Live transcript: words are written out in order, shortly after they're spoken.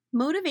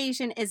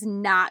Motivation is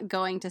not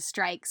going to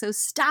strike, so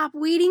stop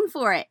waiting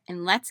for it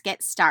and let's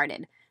get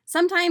started.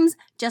 Sometimes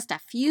just a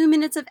few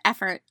minutes of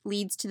effort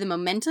leads to the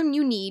momentum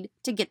you need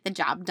to get the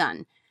job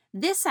done.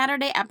 This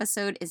Saturday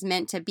episode is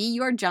meant to be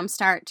your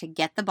jumpstart to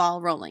get the ball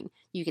rolling.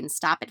 You can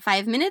stop at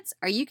 5 minutes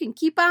or you can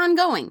keep on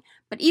going.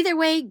 But either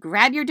way,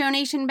 grab your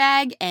donation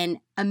bag and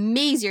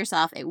amaze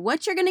yourself at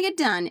what you're going to get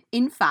done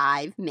in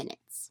 5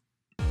 minutes.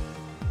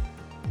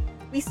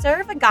 We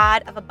serve a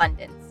God of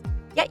abundance,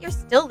 yet you're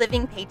still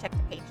living paycheck to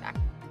paycheck.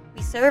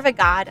 We serve a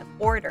God of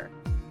order,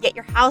 yet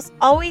your house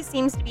always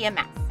seems to be a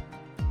mess.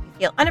 You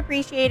feel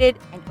unappreciated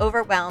and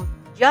overwhelmed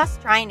just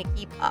trying to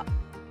keep up.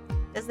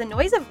 Does the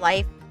noise of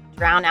life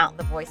drown out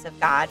the voice of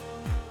God?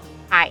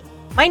 Hi,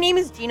 my name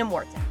is Gina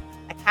Morton,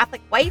 a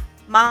Catholic wife,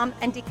 mom,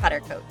 and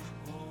declutter coach.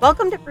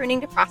 Welcome to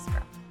Pruning to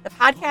Prosper, the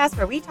podcast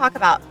where we talk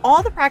about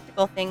all the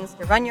practical things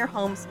to run your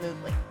home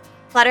smoothly.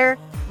 Clutter,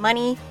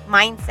 money,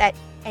 mindset,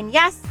 and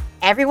yes,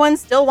 everyone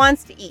still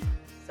wants to eat,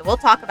 so we'll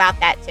talk about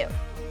that too.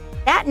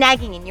 That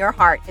nagging in your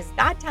heart is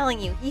God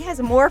telling you He has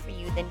more for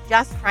you than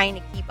just trying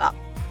to keep up.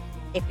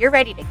 If you're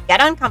ready to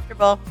get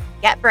uncomfortable,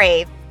 get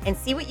brave, and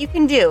see what you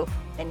can do,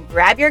 then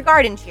grab your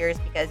garden shears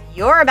because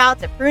you're about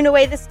to prune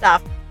away the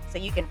stuff so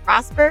you can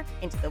prosper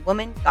into the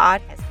woman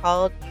God has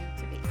called you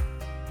to be.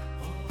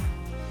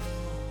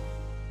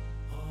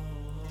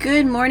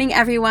 Good morning,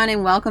 everyone,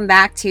 and welcome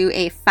back to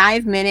a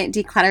 5-minute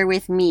declutter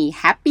with me.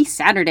 Happy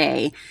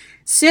Saturday.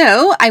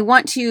 So I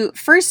want to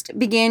first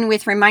begin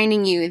with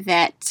reminding you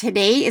that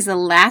today is the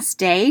last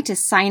day to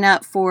sign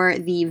up for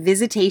the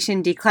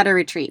Visitation Declutter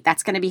Retreat.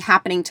 That's going to be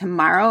happening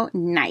tomorrow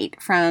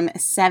night from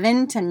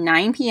 7 to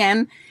 9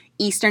 p.m.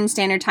 Eastern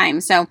Standard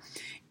Time. So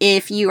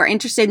if you are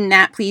interested in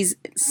that, please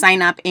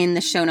sign up in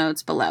the show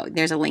notes below.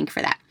 There's a link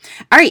for that.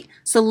 All right,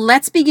 so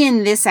let's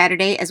begin this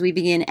Saturday, as we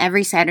begin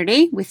every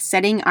Saturday, with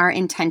setting our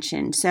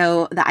intention.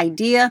 So the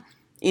idea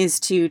is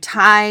to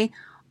tie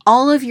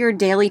all of your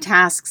daily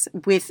tasks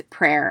with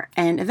prayer,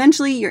 and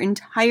eventually your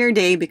entire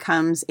day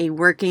becomes a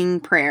working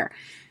prayer.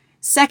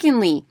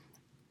 Secondly,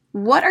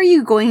 what are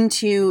you going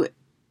to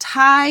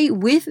tie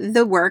with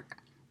the work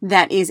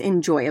that is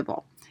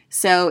enjoyable?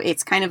 So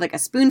it's kind of like a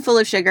spoonful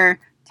of sugar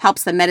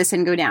helps the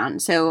medicine go down.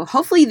 So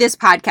hopefully this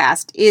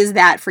podcast is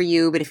that for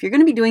you, but if you're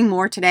going to be doing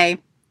more today,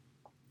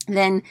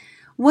 then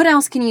what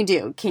else can you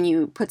do? Can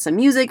you put some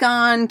music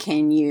on?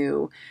 Can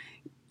you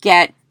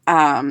get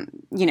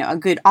a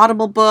good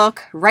Audible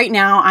book? Right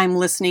now, I'm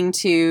listening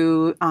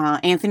to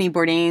Anthony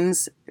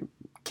Bourdain's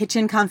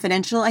Kitchen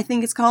Confidential, I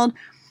think it's called.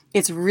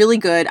 It's really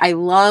good. I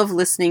love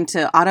listening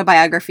to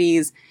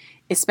autobiographies,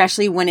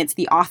 especially when it's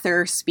the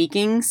author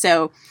speaking.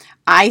 So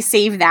I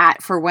save that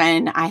for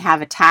when I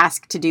have a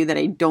task to do that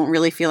I don't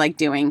really feel like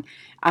doing.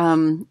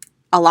 A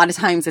lot of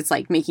times it's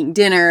like making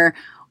dinner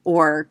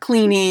or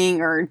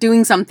cleaning or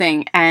doing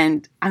something,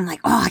 and I'm like,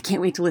 oh, I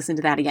can't wait to listen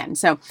to that again.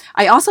 So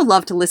I also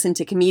love to listen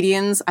to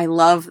comedians. I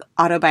love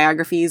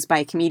autobiographies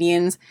by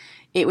comedians.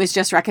 It was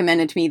just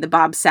recommended to me, the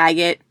Bob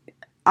Saget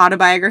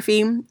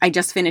autobiography. I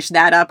just finished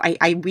that up.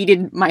 I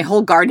weeded my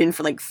whole garden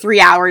for like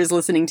 3 hours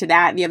listening to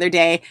that the other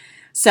day.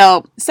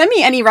 So send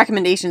me any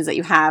recommendations that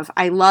you have.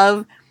 I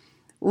love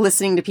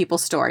listening to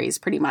people's stories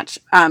pretty much.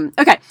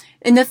 Okay.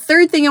 And the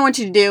third thing I want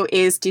you to do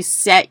is to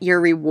set your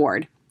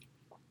reward.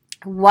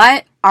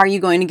 What are you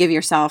going to give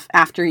yourself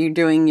after you're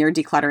doing your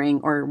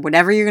decluttering or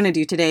whatever you're going to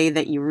do today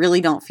that you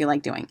really don't feel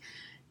like doing?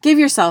 Give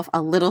yourself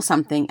a little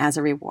something as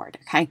a reward,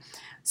 okay?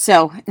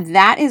 So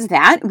that is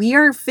that. We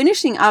are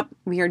finishing up,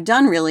 we are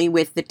done really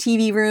with the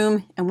TV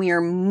room, and we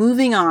are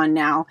moving on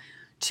now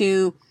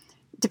to,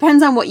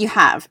 depends on what you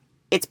have.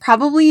 It's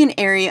probably an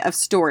area of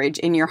storage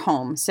in your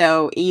home.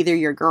 So either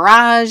your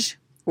garage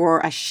or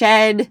a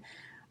shed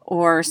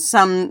or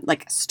some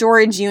like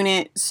storage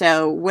unit.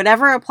 So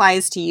whatever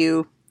applies to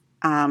you,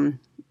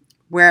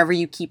 wherever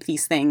you keep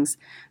these things,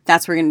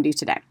 that's what we're going to do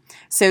today.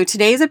 So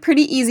today is a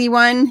pretty easy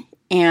one,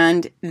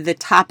 and the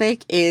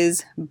topic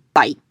is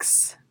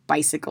bikes,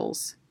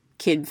 bicycles,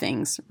 kid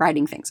things,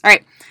 riding things. All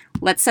right,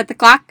 let's set the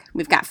clock.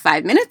 We've got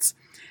 5 minutes.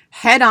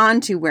 Head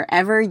on to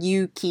wherever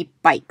you keep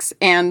bikes.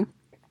 And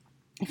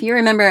if you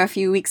remember a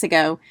few weeks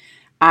ago,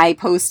 I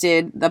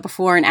posted the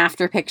before and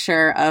after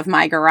picture of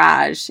my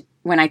garage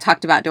when I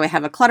talked about, do I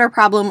have a clutter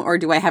problem or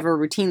do I have a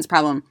routines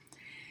problem?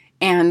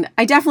 And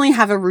I definitely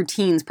have a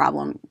routines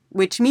problem,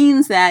 which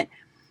means that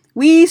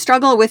we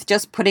struggle with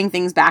just putting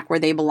things back where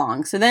they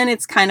belong. So then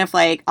it's kind of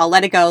like, I'll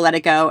let it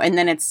go, and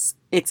then it's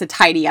a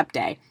tidy up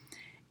day.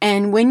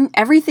 And when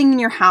everything in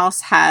your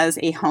house has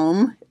a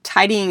home,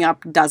 tidying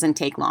up doesn't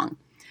take long.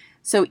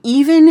 So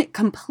even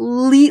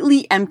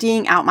completely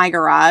emptying out my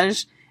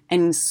garage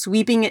and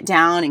sweeping it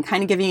down and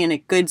kind of giving it a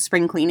good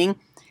spring cleaning,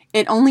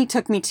 it only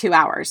took me 2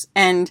 hours.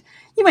 And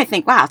you might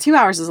think, wow, 2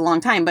 hours is a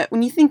long time. But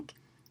when you think,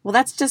 well,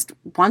 that's just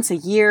once a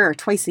year or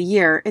twice a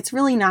year, it's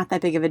really not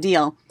that big of a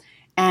deal.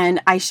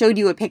 And I showed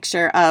you a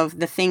picture of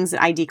the things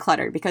that I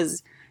decluttered,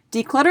 because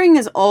decluttering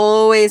is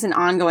always an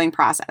ongoing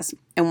process.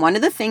 And one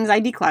of the things I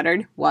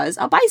decluttered was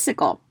a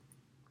bicycle.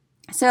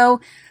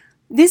 So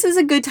this is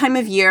a good time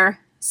of year.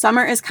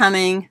 Summer is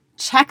coming.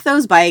 Check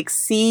those bikes.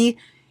 See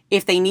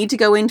if they need to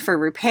go in for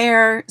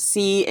repair,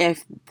 see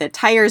if the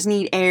tires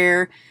need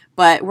air.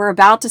 But we're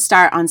about to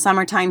start on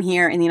summertime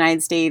here in the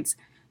United States.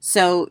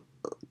 So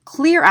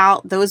clear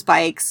out those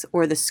bikes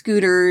or the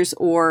scooters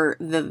or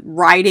the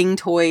riding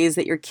toys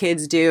that your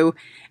kids do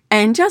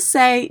and just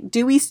say,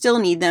 do we still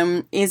need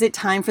them? Is it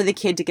time for the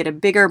kid to get a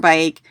bigger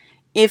bike?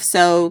 If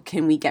so,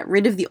 can we get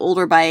rid of the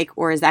older bike,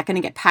 or is that going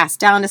to get passed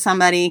down to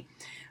somebody?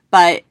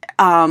 But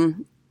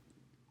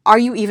are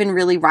you even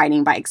really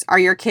riding bikes? Are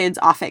your kids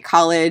off at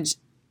college?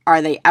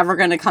 Are they ever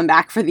going to come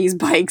back for these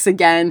bikes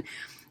again?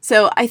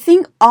 So I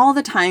think all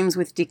the times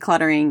with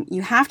decluttering,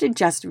 you have to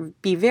just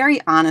be very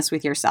honest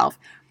with yourself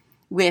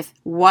with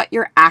what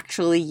you're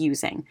actually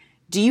using.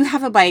 Do you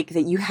have a bike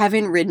that you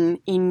haven't ridden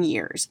in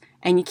years?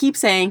 And you keep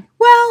saying,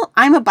 well,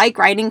 I'm a bike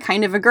riding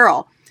kind of a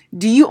girl.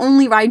 Do you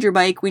only ride your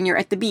bike when you're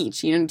at the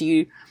beach? You know,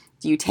 do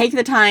you take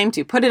the time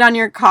to put it on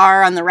your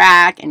car on the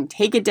rack and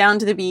take it down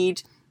to the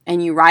beach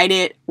and you ride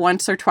it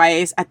once or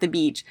twice at the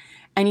beach?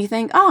 And you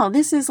think, oh,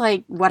 this is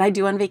like what I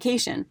do on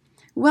vacation.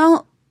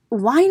 Well,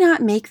 why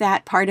not make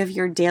that part of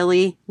your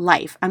daily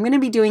life? I'm going to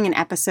be doing an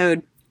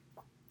episode,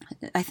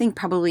 I think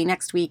probably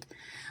next week,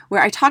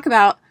 where I talk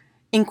about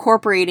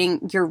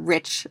incorporating your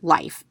rich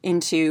life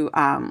into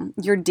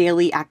your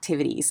daily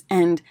activities.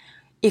 And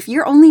if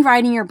you're only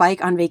riding your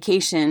bike on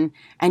vacation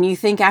and you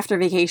think after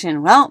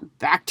vacation, well,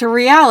 back to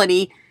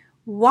reality,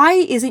 why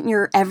isn't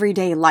your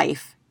everyday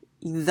life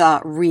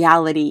the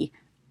reality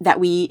that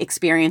we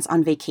experience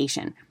on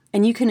vacation?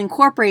 And you can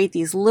incorporate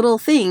these little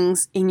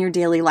things in your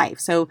daily life.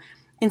 So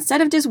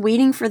instead of just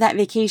waiting for that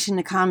vacation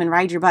to come and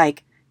ride your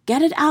bike,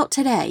 get it out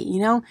today,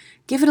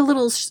 give it a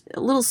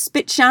little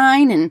spit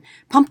shine and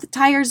pump the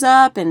tires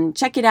up and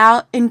check it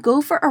out and go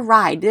for a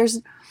ride.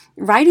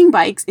 Riding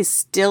bikes is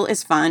still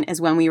as fun as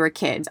when we were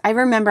kids. I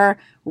remember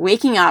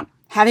waking up,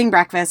 having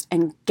breakfast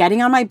and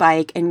getting on my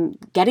bike and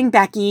getting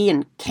Becky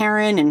and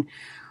Karen and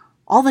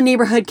all the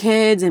neighborhood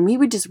kids, and we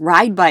would just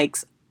ride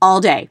bikes all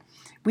day.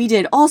 We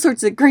did all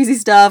sorts of crazy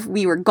stuff.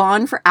 We were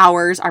gone for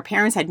hours. Our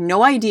parents had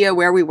no idea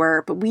where we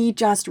were, but we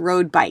just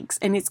rode bikes.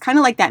 And it's kind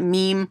of like that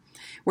meme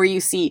where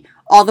you see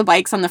all the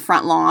bikes on the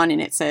front lawn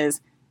and it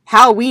says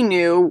how we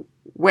knew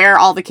where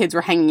all the kids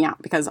were hanging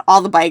out because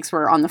all the bikes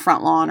were on the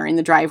front lawn or in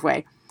the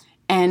driveway.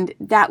 And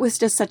that was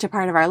just such a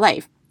part of our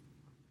life.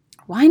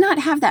 Why not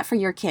have that for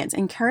your kids?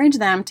 Encourage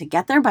them to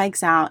get their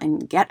bikes out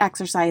and get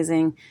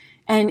exercising.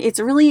 And it's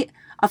really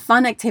a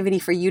fun activity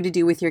for you to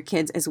do with your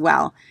kids as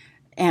well.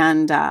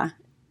 And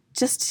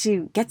just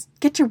to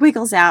get your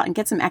wiggles out and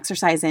get some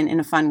exercise in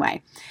a fun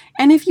way.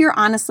 And if you're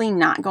honestly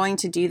not going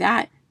to do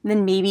that,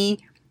 then maybe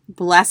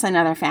bless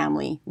another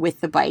family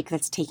with the bike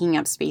that's taking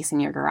up space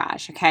in your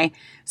garage, okay?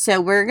 So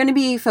we're going to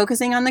be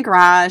focusing on the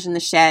garage and the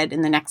shed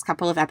in the next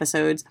couple of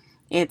episodes.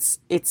 It's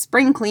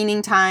spring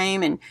cleaning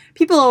time, and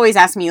people always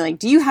ask me, like,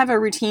 do you have a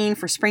routine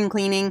for spring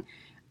cleaning?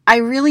 I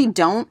really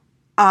don't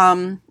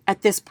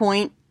at this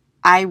point.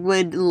 I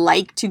would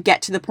like to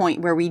get to the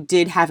point where we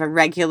did have a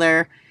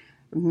regular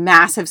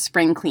massive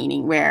spring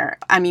cleaning where,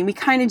 we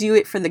kind of do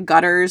it for the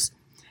gutters,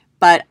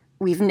 but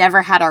we've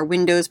never had our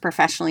windows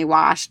professionally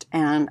washed.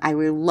 And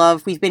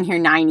we've been here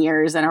 9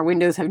 years and our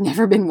windows have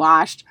never been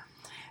washed.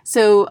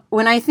 So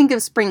when I think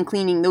of spring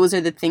cleaning, those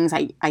are the things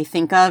I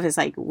think of is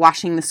like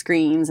washing the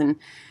screens. And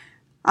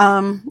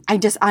I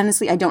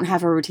don't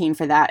have a routine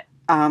for that.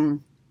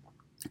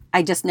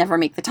 I just never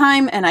make the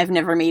time, and I've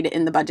never made it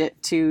in the budget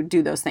to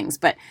do those things.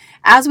 But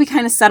as we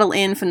kind of settle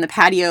in from the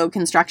patio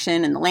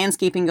construction and the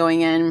landscaping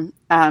going in,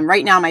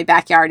 right now my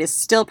backyard is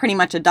still pretty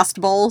much a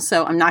dust bowl,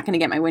 so I'm not going to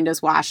get my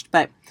windows washed.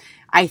 But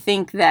I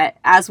think that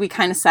as we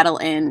kind of settle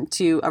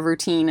into a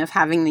routine of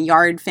having the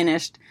yard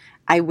finished,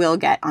 I will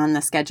get on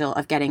the schedule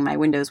of getting my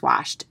windows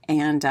washed.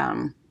 And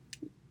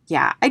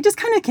I just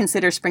kind of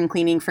consider spring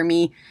cleaning for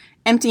me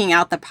emptying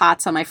out the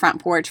pots on my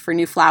front porch for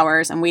new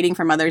flowers. I'm waiting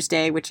for Mother's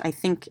Day, which I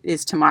think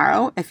is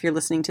tomorrow, if you're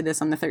listening to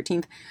this on the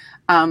 13th.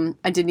 I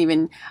didn't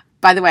even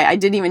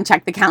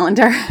check the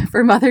calendar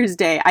for Mother's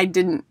Day. I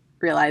didn't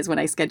realize when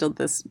I scheduled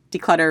this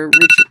declutter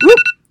retreat. Whoop!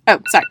 Oh,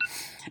 sorry.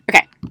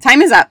 Okay,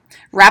 time is up.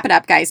 Wrap it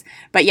up, guys.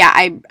 But yeah,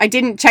 I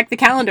didn't check the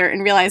calendar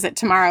and realize that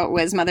tomorrow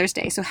was Mother's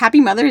Day. So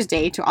happy Mother's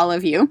Day to all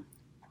of you.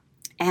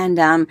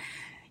 And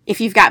if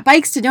you've got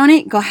bikes to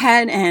donate, go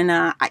ahead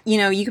and,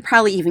 you could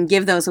probably even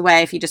give those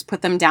away if you just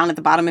put them down at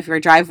the bottom of your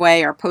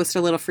driveway or post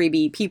a little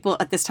freebie. People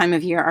at this time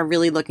of year are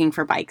really looking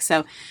for bikes.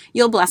 So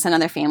you'll bless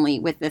another family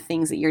with the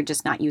things that you're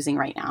just not using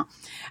right now.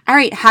 All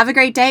right. Have a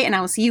great day. And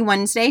I will see you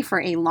Wednesday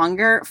for a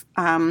longer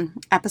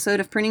episode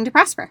of Pruning to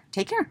Prosper.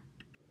 Take care.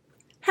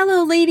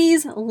 Hello,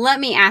 ladies. Let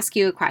me ask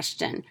you a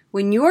question.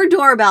 When your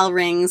doorbell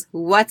rings,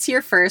 what's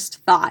your first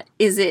thought?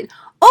 Is it,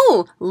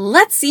 oh,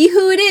 let's see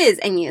who it is,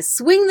 and you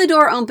swing the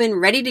door open,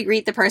 ready to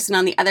greet the person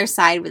on the other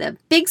side with a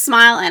big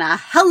smile and a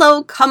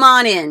hello, come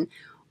on in?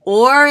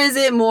 Or is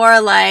it more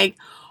like,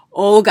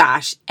 oh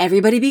gosh,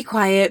 everybody be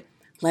quiet,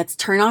 let's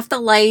turn off the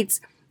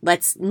lights,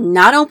 let's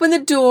not open the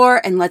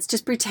door, and let's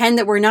just pretend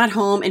that we're not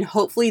home, and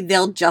hopefully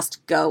they'll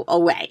just go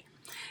away?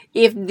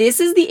 If this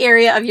is the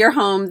area of your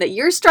home that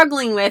you're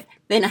struggling with,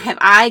 then have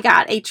I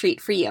got a treat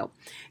for you.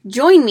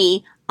 Join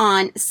me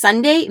on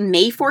Sunday,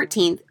 May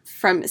 14th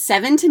from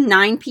 7 to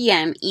 9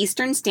 p.m.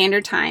 Eastern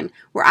Standard Time,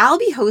 where I'll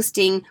be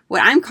hosting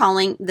what I'm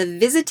calling the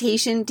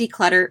Visitation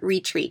Declutter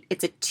Retreat.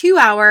 It's a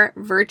 2-hour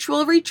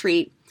virtual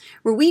retreat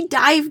where we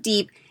dive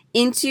deep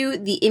into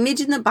the image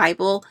in the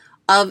Bible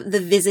of the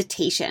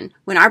visitation,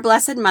 when our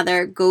Blessed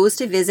Mother goes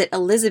to visit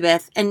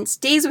Elizabeth and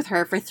stays with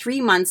her for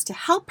 3 months to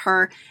help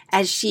her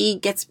as she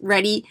gets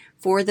ready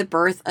for the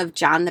birth of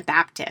John the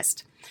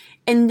Baptist.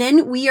 And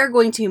then we are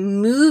going to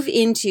move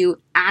into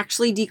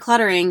actually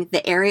decluttering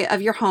the area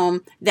of your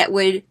home that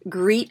would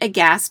greet a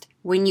guest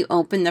when you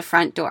open the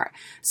front door.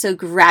 So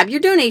grab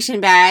your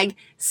donation bag,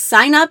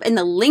 sign up in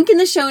the link in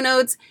the show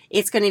notes.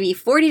 It's going to be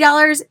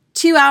 $40,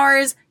 2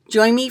 hours.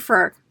 Join me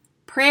for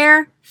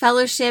prayer,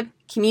 fellowship,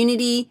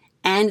 community,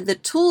 and the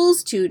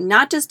tools to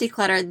not just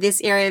declutter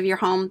this area of your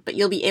home, but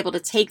you'll be able to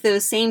take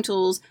those same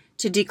tools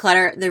to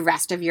declutter the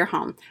rest of your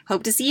home.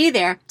 Hope to see you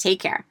there.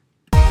 Take care.